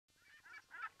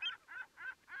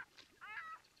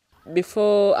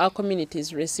Before our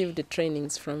communities received the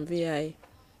trainings from VI,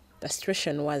 the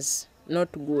situation was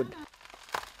not good.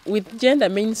 With gender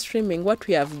mainstreaming, what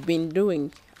we have been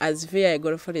doing as VI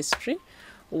Agroforestry,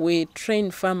 we train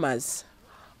farmers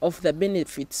of the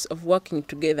benefits of working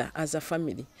together as a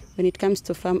family. When it comes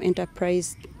to farm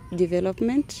enterprise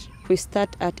development, we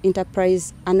start at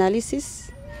enterprise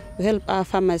analysis. We help our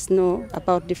farmers know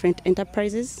about different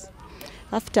enterprises.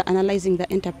 After analyzing the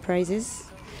enterprises,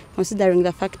 considering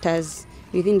the factors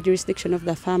within jurisdiction of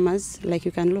the farmers, like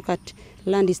you can look at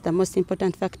land is the most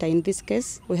important factor in this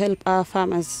case. We help our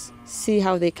farmers see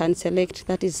how they can select,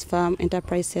 that is farm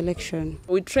enterprise selection.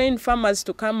 We train farmers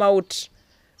to come out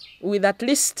with at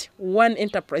least one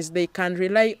enterprise they can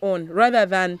rely on rather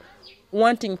than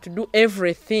wanting to do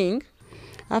everything.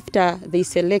 After they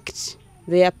select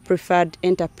their preferred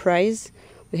enterprise,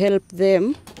 we help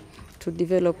them to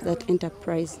develop that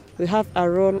enterprise. We have a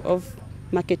role of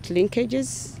market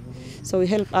linkages, so we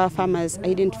help our farmers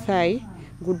identify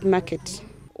good market.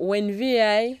 When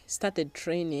VI started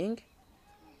training,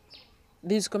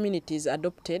 these communities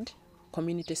adopted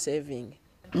community saving.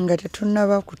 Nga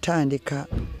tetunnaba kutandika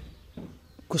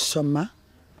kusoma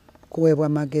kuweebwa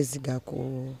magezi ga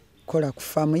kukola ku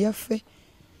faamu yaffe,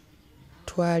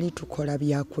 twali tukola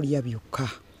byakulya byokka.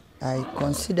 I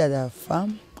consider the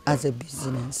farm as a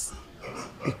business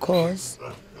because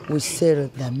we sell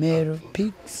the male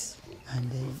pigs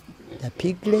and the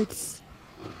piglets.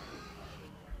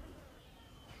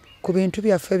 Ku bintu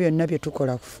byaffe byonna bye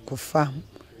tukola ku faamu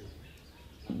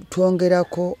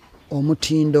twongerako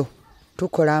omutindo.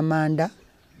 Tukola amanda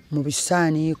mu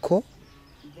bisaaniiko,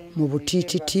 mu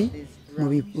butiititi, mu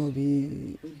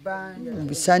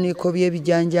bisaaniiko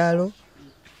by'ebijanjaalo,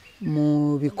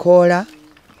 mu bikoola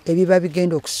ebiba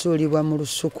bigenda okusuulibwa mu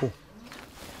lusuku.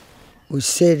 We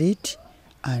sell it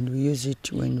and we use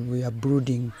it when we are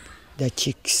brooding the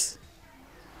chicks.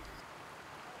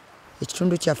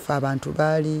 Ekitundu kyaffe abantu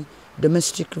baali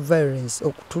domestic violence,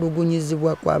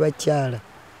 okutulugunyizibwa kw'abakyala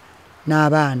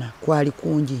n'abaana kwali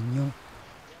kungi nnyo.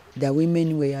 The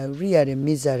women were really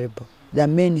miserable. The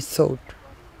men thought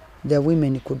the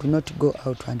women could not go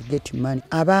out and get money.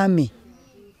 Abaami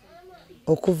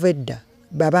okuva edda,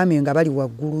 abaami nga bali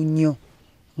waggulu nnyo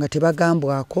nga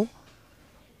tebagambwako,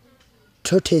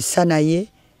 toteesa naye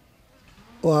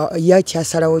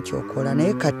yakyasalawo kyokola.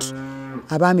 Naye kati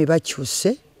abaami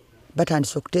bakyuse,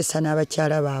 batandise okuteesa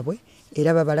n'abakyala baabwe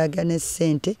era babalaga ne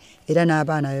ssente era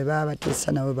n'abaana be baba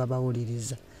bateesa nabo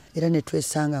babawuliriza. Era ne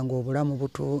twesanga ng'obulamu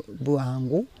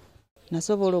bwangu.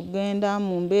 Nasobola okugenda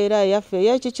mu mbeera yaffe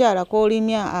ey'ekikyala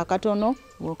k'olimya akatono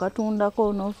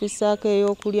bw'okatundako n'ofissaako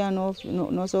ey'okulya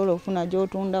n'osobola okufuna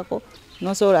gy'otundako,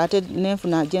 n'osobola ate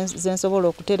n'enfuna ze nsobola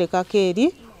okuterekako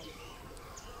eri.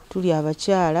 Tuli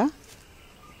abakyala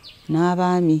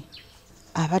n'abaami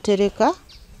abatereka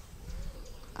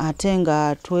ate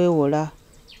nga twewola.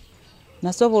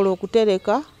 Nasobola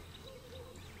okutereka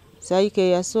sayika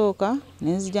eyasooka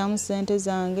ne nzigyamu ssente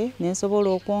zange ne nsobola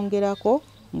okwongerako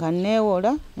nga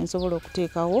neewola ne nsobola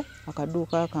okuteekawo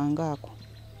akaduuka kange ako.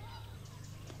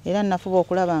 Era nafuba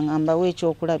okulaba nga mbawo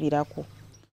ekyokulabirako.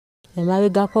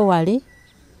 Emabegako wali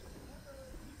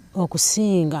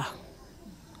okusinga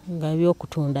nga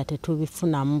ebyokutunda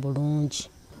tetubifunamu bulungi.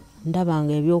 Ndaba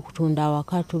nga ebyokutunda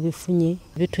awaka tubifunye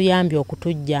bituyambye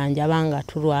okutujjanjaba nga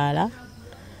tulwala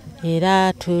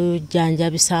era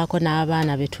tujjanjabisaako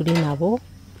n'abaana be tuli nabo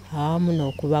awamu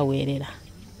n'okubaweerera.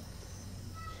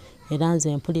 Era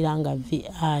nze mpulira nga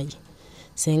VI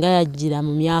senga yajjira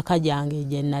mu myaka gyange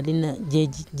gye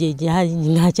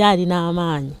nakyalina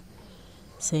amaanyi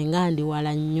senga ndi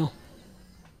wala nnyo.